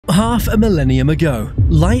Half a millennium ago,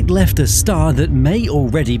 light left a star that may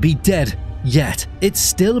already be dead, yet it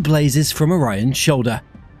still blazes from Orion's shoulder.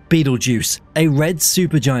 Betelgeuse, a red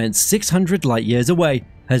supergiant 600 light-years away,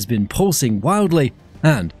 has been pulsing wildly,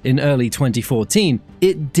 and in early 2014,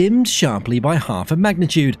 it dimmed sharply by half a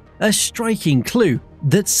magnitude, a striking clue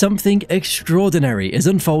that something extraordinary is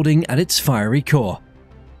unfolding at its fiery core.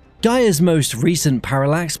 Gaia's most recent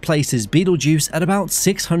parallax places Betelgeuse at about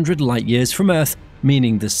 600 light-years from Earth,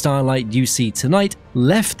 meaning the starlight you see tonight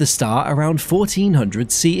left the star around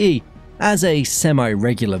 1400 CE. As a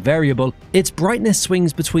semi-regular variable, its brightness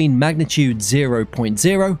swings between magnitude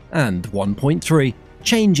 0.0 and 1.3,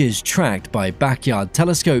 changes tracked by backyard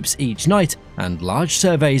telescopes each night and large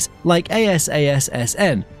surveys like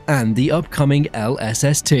ASASSN and the upcoming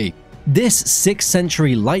LSST. This 6th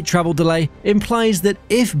century light travel delay implies that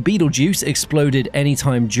if Betelgeuse exploded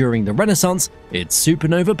anytime during the Renaissance, its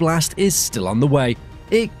supernova blast is still on the way.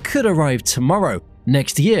 It could arrive tomorrow,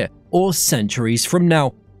 next year, or centuries from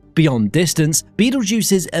now. Beyond distance,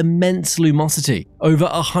 Betelgeuse's immense lumosity, over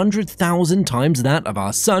 100,000 times that of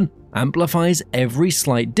our Sun, amplifies every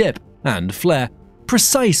slight dip and flare.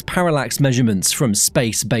 Precise parallax measurements from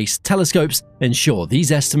space-based telescopes ensure these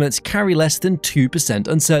estimates carry less than 2%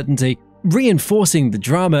 uncertainty, reinforcing the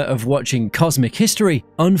drama of watching cosmic history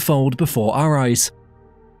unfold before our eyes.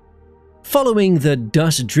 Following the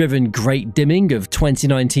dust-driven great dimming of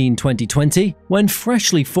 2019-2020, when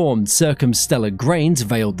freshly formed circumstellar grains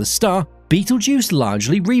veiled the star, Betelgeuse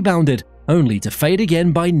largely rebounded, only to fade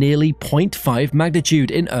again by nearly 0.5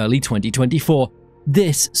 magnitude in early 2024.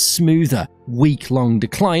 This smoother, week-long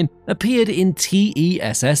decline appeared in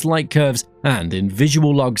TESS light curves and in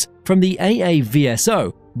visual logs from the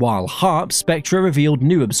AAVSO, while HARP spectra revealed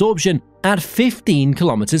new absorption at 15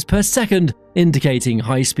 km per second, indicating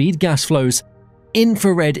high-speed gas flows.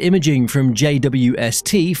 Infrared imaging from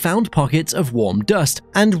JWST found pockets of warm dust,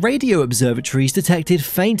 and radio observatories detected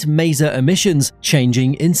faint maser emissions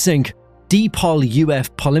changing in sync. Dipol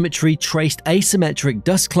UF polymetry traced asymmetric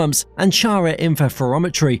dust clumps, and Chara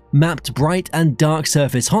interferometry mapped bright and dark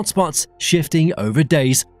surface hotspots shifting over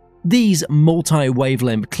days. These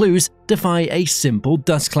multi-wavelength clues defy a simple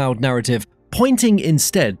dust cloud narrative, pointing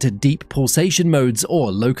instead to deep pulsation modes or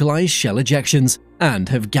localized shell ejections, and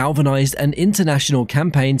have galvanized an international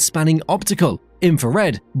campaign spanning optical,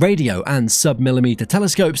 infrared, radio, and submillimeter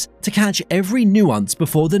telescopes to catch every nuance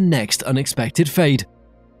before the next unexpected fade.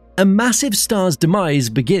 A massive star's demise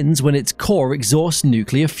begins when its core exhausts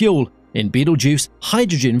nuclear fuel. In Betelgeuse,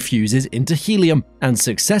 hydrogen fuses into helium, and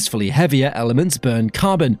successfully heavier elements burn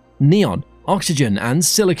carbon, neon, oxygen, and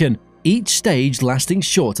silicon, each stage lasting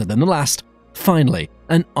shorter than the last. Finally,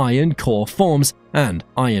 an iron core forms, and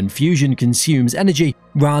iron fusion consumes energy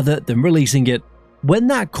rather than releasing it. When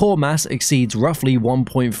that core mass exceeds roughly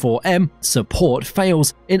 1.4 m, support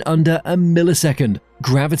fails in under a millisecond.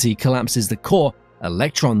 Gravity collapses the core,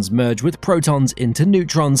 electrons merge with protons into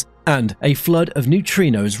neutrons, and a flood of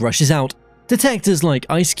neutrinos rushes out. Detectors like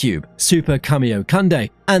IceCube, Super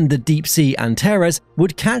Kamiokande, and the deep-sea Antares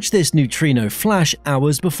would catch this neutrino flash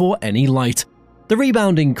hours before any light. The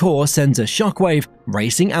rebounding core sends a shockwave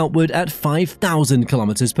racing outward at 5,000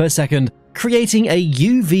 km per second, creating a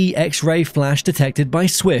UV X-ray flash detected by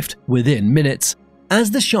Swift within minutes.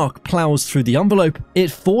 As the shock plows through the envelope,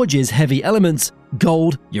 it forges heavy elements,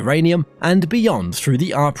 gold, uranium, and beyond through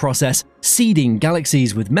the R process, seeding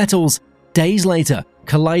galaxies with metals. Days later,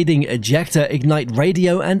 colliding ejecta ignite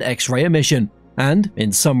radio and X-ray emission, and,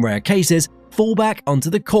 in some rare cases, fall back onto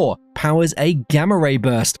the core, powers a gamma-ray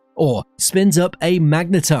burst, or spins up a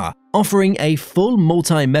magnetar, offering a full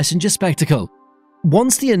multi-messenger spectacle.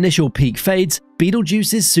 Once the initial peak fades,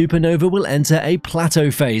 Betelgeuse's supernova will enter a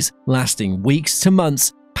plateau phase, lasting weeks to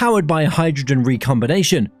months, powered by hydrogen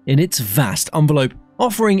recombination in its vast envelope,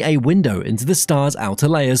 offering a window into the star's outer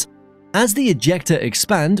layers. As the ejecta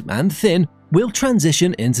expand and thin, we'll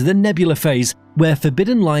transition into the nebula phase, where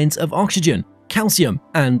forbidden lines of oxygen, calcium,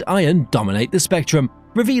 and iron dominate the spectrum,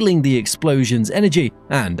 revealing the explosion's energy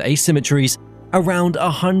and asymmetries. Around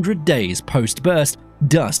 100 days post-burst,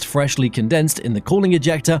 dust freshly condensed in the cooling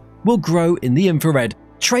ejecta will grow in the infrared,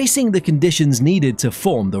 tracing the conditions needed to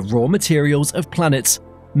form the raw materials of planets.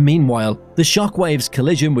 Meanwhile, the shockwave's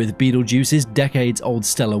collision with Betelgeuse's decades-old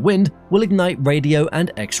stellar wind will ignite radio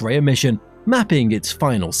and X-ray emission, mapping its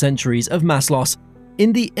final centuries of mass loss.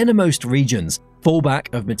 In the innermost regions,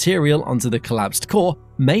 fallback of material onto the collapsed core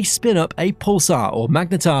may spin up a pulsar or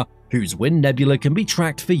magnetar, whose wind nebula can be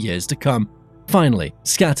tracked for years to come. Finally,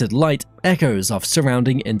 scattered light, echoes of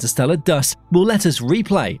surrounding interstellar dust, will let us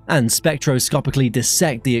replay and spectroscopically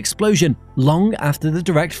dissect the explosion long after the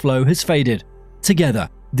direct flow has faded. Together,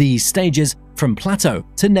 These stages, from plateau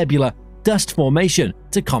to nebula, dust formation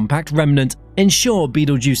to compact remnant, ensure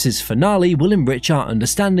Betelgeuse's finale will enrich our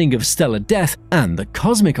understanding of stellar death and the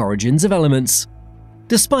cosmic origins of elements.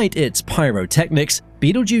 Despite its pyrotechnics,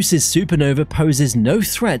 Betelgeuse's supernova poses no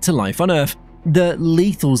threat to life on Earth. The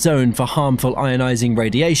lethal zone for harmful ionizing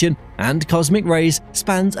radiation and cosmic rays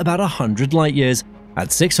spans about 100 light-years.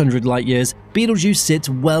 At 600 light-years, Betelgeuse sits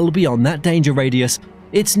well beyond that danger radius.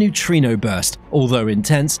 Its neutrino burst, although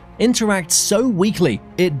intense, interacts so weakly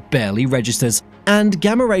it barely registers, and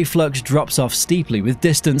gamma-ray flux drops off steeply with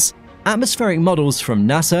distance. Atmospheric models from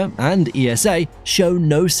NASA and ESA show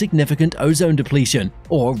no significant ozone depletion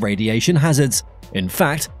or radiation hazards. In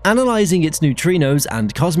fact, analyzing its neutrinos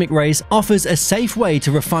and cosmic rays offers a safe way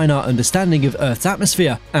to refine our understanding of Earth's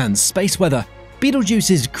atmosphere and space weather.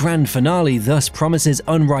 Betelgeuse's grand finale thus promises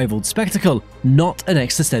unrivaled spectacle, not an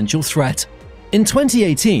existential threat. In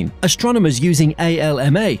 2018, astronomers using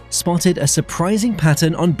ALMA spotted a surprising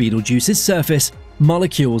pattern on Betelgeuse's surface.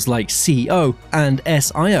 Molecules like CO and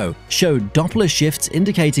SiO showed Doppler shifts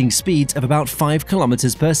indicating speeds of about 5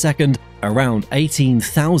 km per second, around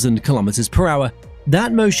 18,000 km per hour.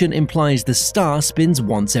 That motion implies the star spins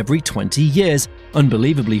once every 20 years,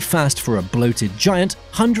 unbelievably fast for a bloated giant,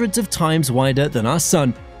 hundreds of times wider than our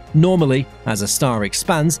Sun. Normally, as a star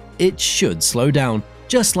expands, it should slow down,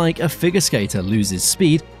 just like a figure skater loses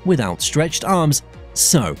speed with outstretched arms.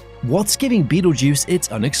 So, what's giving Betelgeuse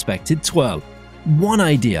its unexpected twirl? One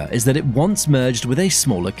idea is that it once merged with a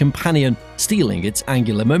smaller companion, stealing its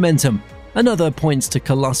angular momentum. Another points to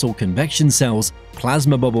colossal convection cells,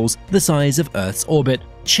 plasma bubbles the size of Earth's orbit,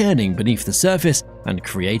 churning beneath the surface and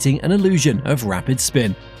creating an illusion of rapid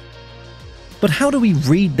spin. But how do we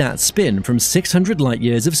read that spin from 600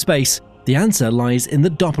 light-years of space? The answer lies in the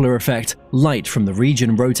Doppler effect. Light from the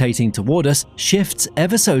region rotating toward us shifts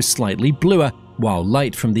ever so slightly bluer, while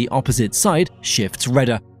light from the opposite side shifts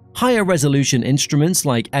redder. Higher resolution instruments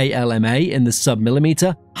like ALMA in the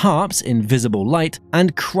submillimeter, HARPS in visible light,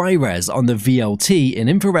 and CryRes on the VLT in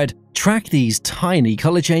infrared track these tiny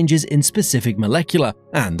color changes in specific molecular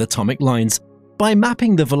and atomic lines. By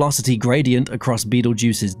mapping the velocity gradient across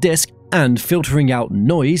Betelgeuse's disk and filtering out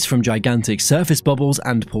noise from gigantic surface bubbles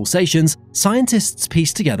and pulsations, scientists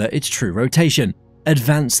piece together its true rotation.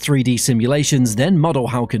 Advanced 3D simulations then model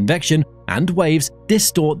how convection and waves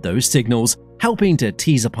distort those signals, helping to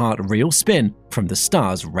tease apart real spin from the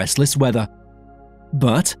star's restless weather.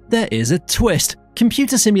 But there is a twist.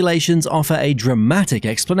 Computer simulations offer a dramatic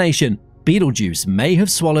explanation. Betelgeuse may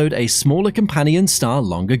have swallowed a smaller companion star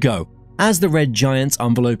long ago. As the red giant's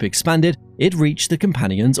envelope expanded, it reached the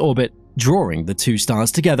companion's orbit, drawing the two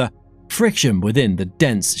stars together. Friction within the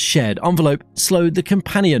dense, shared envelope slowed the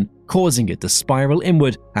companion, causing it to spiral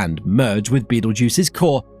inward and merge with Betelgeuse's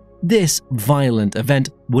core. This violent event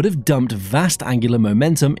would have dumped vast angular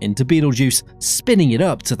momentum into Betelgeuse, spinning it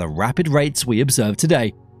up to the rapid rates we observe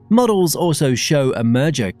today. Models also show a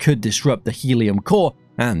merger could disrupt the helium core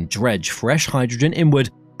and dredge fresh hydrogen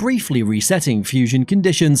inward, briefly resetting fusion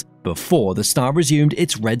conditions before the star resumed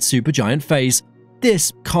its red supergiant phase.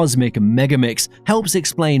 This cosmic megamix helps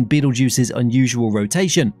explain Betelgeuse's unusual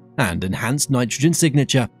rotation and enhanced nitrogen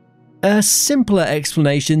signature. A simpler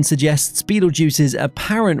explanation suggests Betelgeuse's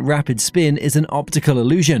apparent rapid spin is an optical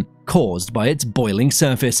illusion caused by its boiling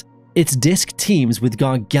surface. Its disk teems with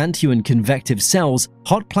gargantuan convective cells,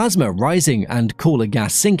 hot plasma rising and cooler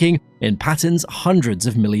gas sinking in patterns hundreds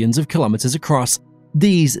of millions of kilometers across.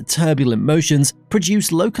 These turbulent motions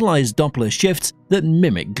produce localized Doppler shifts that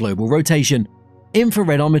mimic global rotation.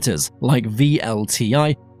 Infraredometers like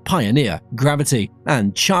VLTI, Pioneer, Gravity,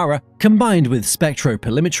 and Chara, combined with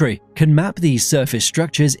spectroperimetry, can map these surface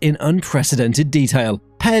structures in unprecedented detail.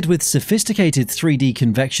 Paired with sophisticated 3D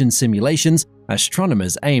convection simulations,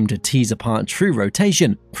 astronomers aim to tease apart true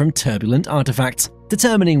rotation from turbulent artifacts,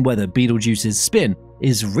 determining whether Betelgeuse's spin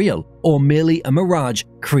is real or merely a mirage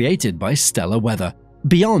created by stellar weather.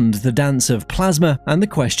 Beyond the dance of plasma and the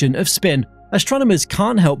question of spin, astronomers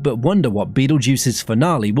can't help but wonder what Betelgeuse's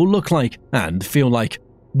finale will look like and feel like.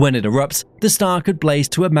 When it erupts, the star could blaze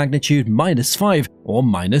to a magnitude -5 or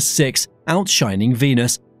 -6, outshining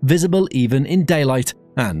Venus, visible even in daylight,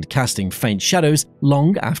 and casting faint shadows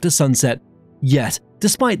long after sunset. Yet,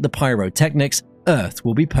 despite the pyrotechnics, Earth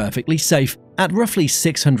will be perfectly safe. At roughly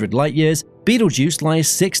 600 light-years, Betelgeuse lies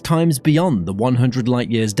 6 times beyond the 100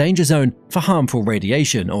 light-years danger zone for harmful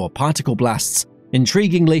radiation or particle blasts.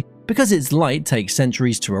 Intriguingly, because its light takes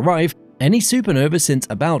centuries to arrive, any supernova since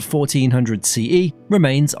about 1400 CE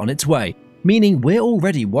remains on its way, meaning we're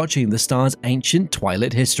already watching the star's ancient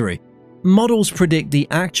twilight history. Models predict the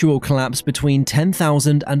actual collapse between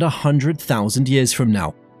 10,000 and 100,000 years from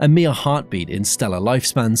now, a mere heartbeat in stellar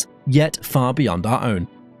lifespans, yet far beyond our own.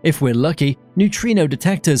 If we're lucky, neutrino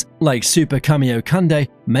detectors like Super Kamiokande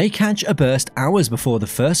may catch a burst hours before the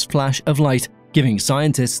first flash of light, giving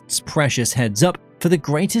scientists precious heads up for the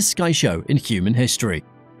greatest sky show in human history.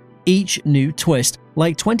 Each new twist,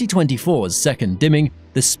 like 2024's second dimming,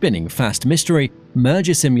 the spinning fast mystery,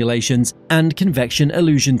 merger simulations, and convection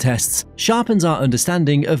illusion tests, sharpens our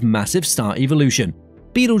understanding of massive star evolution.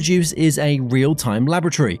 Betelgeuse is a real-time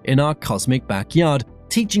laboratory in our cosmic backyard,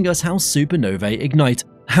 teaching us how supernovae ignite,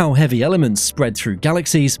 how heavy elements spread through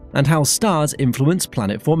galaxies, and how stars influence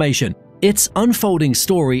planet formation. Its unfolding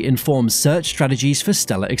story informs search strategies for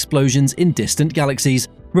stellar explosions in distant galaxies,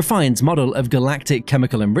 refines model of galactic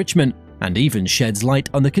chemical enrichment, and even sheds light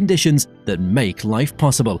on the conditions that make life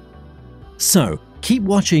possible. So, keep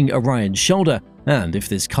watching Orion's Shoulder, and if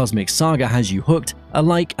this cosmic saga has you hooked, a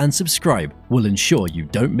like and subscribe will ensure you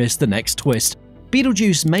don't miss the next twist.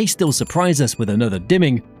 Betelgeuse may still surprise us with another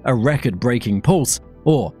dimming, a record-breaking pulse,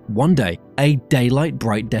 or, one day, a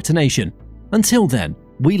daylight-bright detonation. Until then,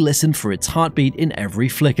 we listen for its heartbeat in every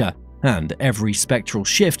flicker, and every spectral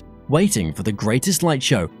shift, waiting for the greatest light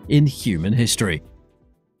show in human history.